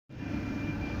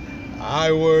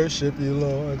I worship you,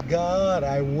 Lord God.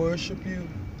 I worship you.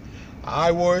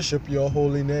 I worship your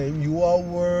holy name. You are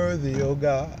worthy, O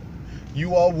God.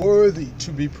 You are worthy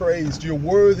to be praised. You're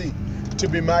worthy to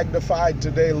be magnified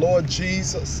today, Lord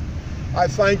Jesus. I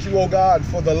thank you, O God,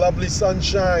 for the lovely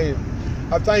sunshine.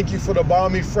 I thank you for the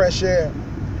balmy fresh air.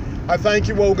 I thank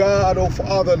you, O God, O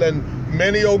Father, that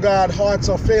many, O God, hearts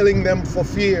are failing them for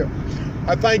fear.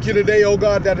 I thank you today, O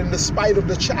God, that in spite of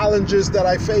the challenges that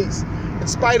I face, in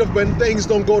spite of when things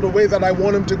don't go the way that I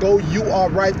want them to go, you are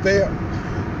right there.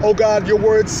 Oh God, your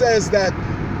word says that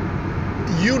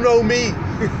you know me.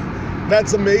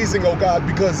 That's amazing, oh God,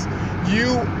 because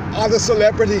you are the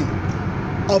celebrity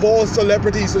of all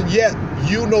celebrities, and yet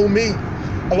you know me.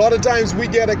 A lot of times we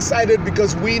get excited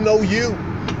because we know you.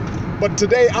 But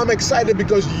today I'm excited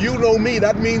because you know me.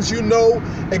 That means you know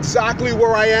exactly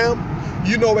where I am.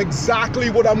 You know exactly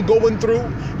what I'm going through.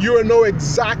 You know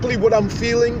exactly what I'm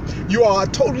feeling. You are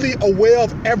totally aware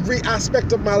of every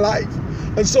aspect of my life.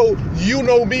 And so you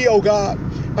know me, oh God.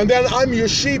 And then I'm your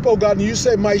sheep, oh God. And you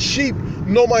say, my sheep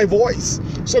know my voice.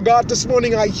 So God, this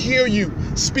morning I hear you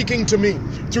speaking to me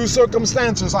through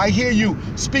circumstances. I hear you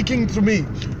speaking to me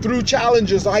through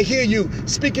challenges. I hear you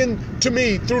speaking to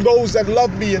me through those that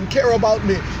love me and care about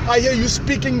me. I hear you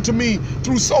speaking to me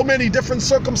through so many different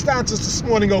circumstances this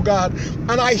morning, oh God.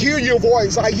 And I hear your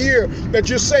voice. I hear that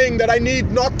you're saying that I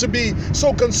need not to be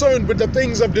so concerned with the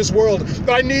things of this world,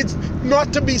 that I need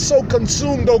not to be so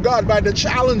consumed, oh God, by the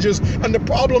challenges and the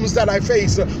problems that I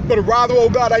face, but rather, oh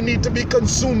God, I need to be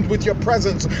consumed with your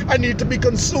presence. I need to be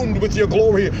consumed with your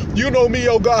glory. You know me,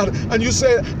 oh God, and you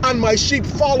said, and my sheep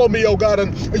follow me, oh God,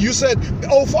 and you said,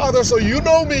 oh Father, so you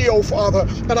know me, oh Father,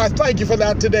 and I thank you for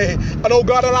that today. And oh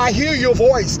God, and I hear your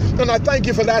voice, and I thank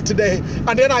you for that today.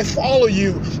 And then I follow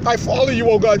you. I follow you,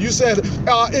 oh God. You said,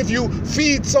 if you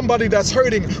feed somebody that's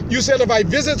hurting, you said, if I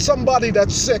visit somebody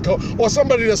that's sick or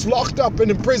somebody that's locked up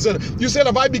and in prison, you said,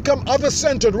 if I become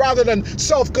other-centered rather than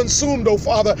self-consumed, oh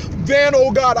Father, then,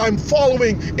 oh God, I'm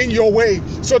following in your way.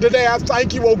 So today I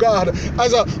thank you, oh God,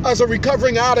 as a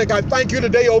recovering addict, I thank you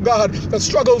today, oh God, that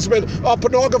struggles with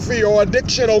pornography or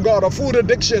addiction, oh God, or food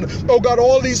addiction, oh God,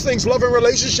 all these things, love and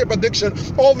relationship addiction,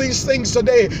 all these things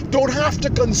today don't have to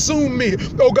consume me,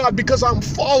 oh God, because I'm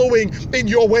following in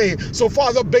your way. So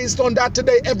Father, based on that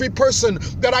today, every person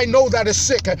that I know that is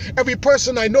sick, every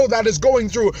person I know that is going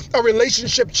through a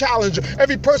relationship challenge,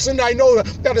 every person I know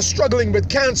that is struggling with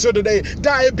cancer today,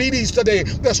 diabetes today,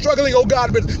 they're struggling, oh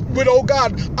God, with oh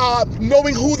God,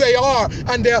 knowing who they are,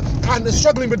 and they're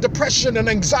struggling with depression and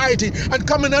anxiety and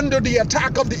coming under the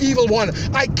attack of the evil one.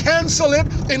 I cancel it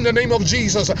in the name of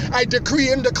Jesus. I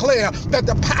decree and declare that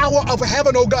the power of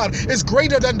heaven, oh God, is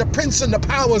greater than the prince and the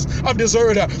powers of this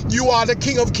earth. You are the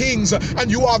King of Kings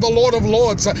and you are the Lord of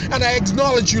Lords, and I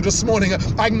acknowledge you this morning.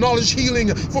 I acknowledge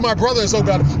healing for my brothers, oh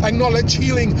God. I acknowledge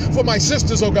healing for my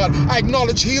sisters, oh God. I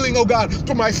acknowledge healing, oh God,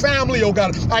 for my family, oh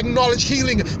God. I acknowledge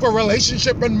healing for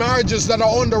relationship and marriages that are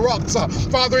on the rocks.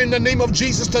 Father, in the name of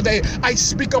Jesus today, I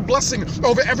speak a blessing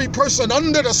over every person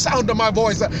under the sound of my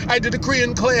voice. I decree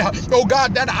and declare, oh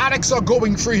God, that addicts are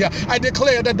going free. I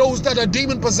declare that those that are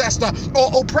demon-possessed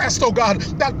or oppressed, oh God,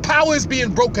 that power is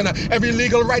being broken. Every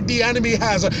legal right the enemy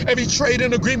has, every trade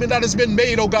and agreement that has been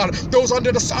made, oh God, those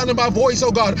under the sound of my voice,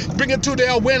 oh God, bring it to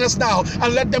their awareness now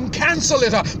and let them cancel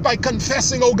it by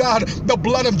confessing, oh God, the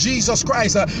blood of Jesus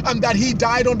Christ and that he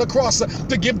died on the cross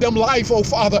to give them life, oh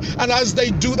Father. And as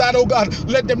they do that, oh God,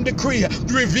 let them decree,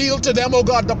 reveal to them, oh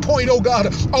God, the point, oh God,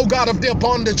 of their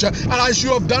bondage. And as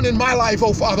you have done in my life,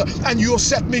 oh Father, and you have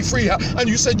set me free, and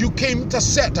you said you came to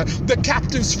set the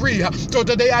captives free. So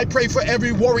today I pray for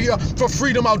every warrior for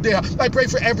freedom out there. I pray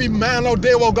for every man out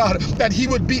there, oh God, that he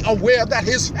would be aware that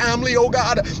his family, oh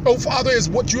God, oh Father, is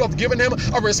what you have given him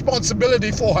a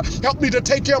responsibility for. Help me to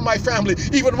take care of my family,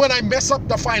 even when I mess up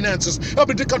the finances. Help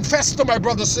me to confess to my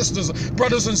brothers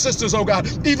and sisters, oh God,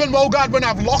 even, oh God, when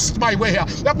I've lost my way.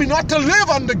 Help me not to live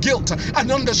under guilt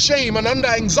and under shame and under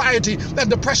anxiety and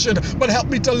depression, but help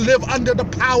me to live under the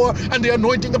power and the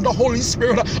anointing of the Holy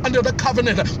Spirit, under the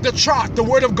covenant, the chart, the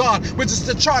word of God, which is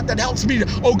the chart that helps me,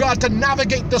 oh God, to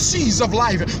navigate the seas of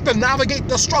life, to navigate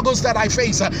the struggles that I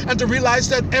face, and to realize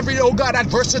that every, oh God,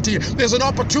 adversity, there's an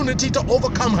opportunity to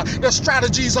overcome the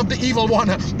strategies of the evil one,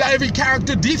 that every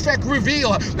character defect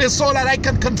reveal is so that I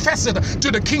can confess it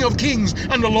to the King of Kings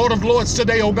and the Lord of Lords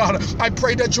today, oh God. I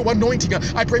pray that your anointing,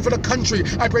 I pray pray for the country.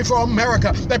 I pray for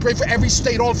America. I pray for every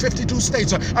state, all 52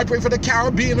 states. I pray for the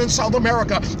Caribbean and South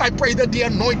America. I pray that the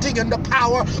anointing and the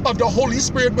power of the Holy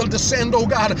Spirit will descend, oh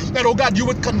God, that, oh God, you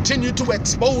would continue to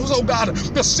expose, oh God,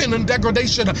 the sin and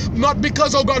degradation, not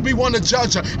because, oh God, we want to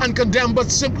judge and condemn, but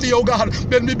simply, oh God,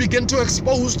 when we begin to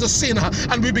expose the sin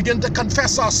and we begin to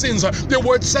confess our sins. The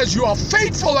word says you are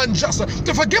faithful and just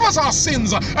to forgive us our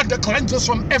sins and to cleanse us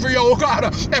from every, oh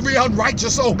God, every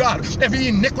unrighteous, oh God, every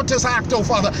iniquitous act, oh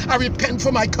Father. I repent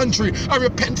for my country. I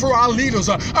repent for our leaders.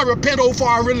 I repent, oh, for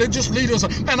our religious leaders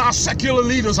and our secular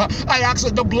leaders. I ask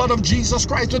that the blood of Jesus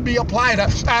Christ would be applied. I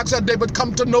ask that they would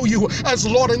come to know you as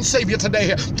Lord and Savior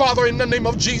today. Father, in the name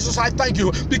of Jesus, I thank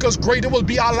you because greater will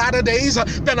be our latter days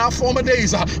than our former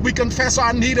days. We confess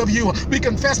our need of you. We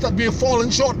confess that we have fallen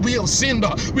short. We have sinned.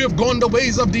 We have gone the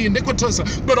ways of the iniquitous.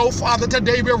 But, oh Father,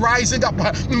 today we're rising up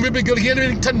and we're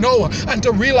beginning to know and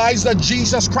to realize that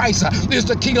Jesus Christ is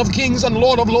the King of Kings and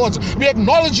Lord of Lords. We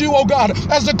acknowledge you, oh God,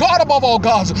 as the God above all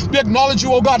gods. We acknowledge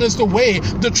you, oh God, as the way,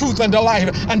 the truth, and the life.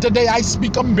 And today I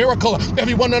speak a miracle.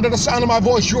 Everyone under the sound of my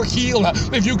voice, you're healed.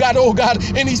 If you got, oh God,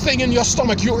 anything in your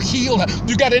stomach, you're healed.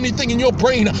 You got anything in your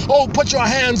brain, oh, put your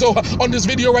hands on this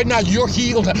video right now. You're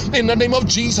healed. In the name of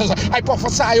Jesus, I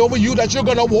prophesy over you that you're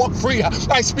going to walk free.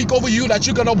 I speak over you that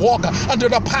you're going to walk under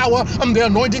the power and the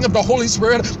anointing of the Holy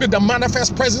Spirit with the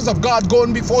manifest presence of God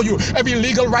going before you. Every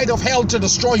legal right of hell to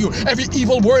destroy you, every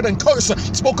evil word and curse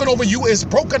spoken over you is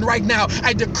broken right now.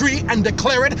 I decree and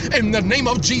declare it in the name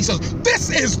of Jesus. This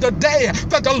is the day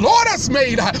that the Lord has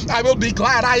made. I will be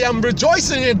glad. I am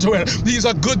rejoicing into it. He's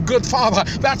a good Father.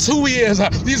 That's who he is.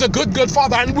 He's a good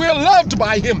Father, and we're loved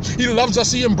by him. He loves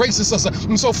us. He embraces us.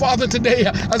 And so, Father, today,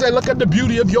 as I look at the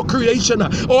beauty of your creation,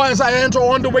 or as I enter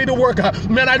on the way to work,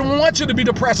 man, I don't want you to be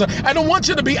depressed. I don't want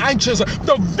you to be anxious.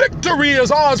 The victory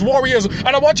is ours, warriors. And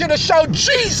I want you to shout,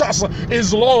 Jesus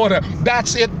is Lord.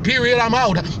 That's it, period. I'm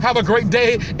out. Have a great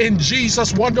day in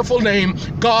Jesus' wonderful name.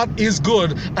 God is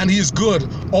good, and he's good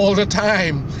all the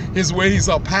time. His ways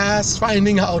are past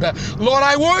finding out. Lord,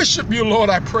 I worship you. Lord,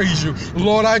 I praise you.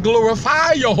 Lord, I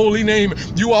glorify your holy name.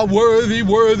 You are worthy,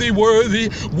 worthy,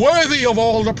 worthy, worthy of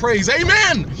all the praise.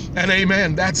 Amen and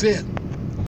amen. That's it.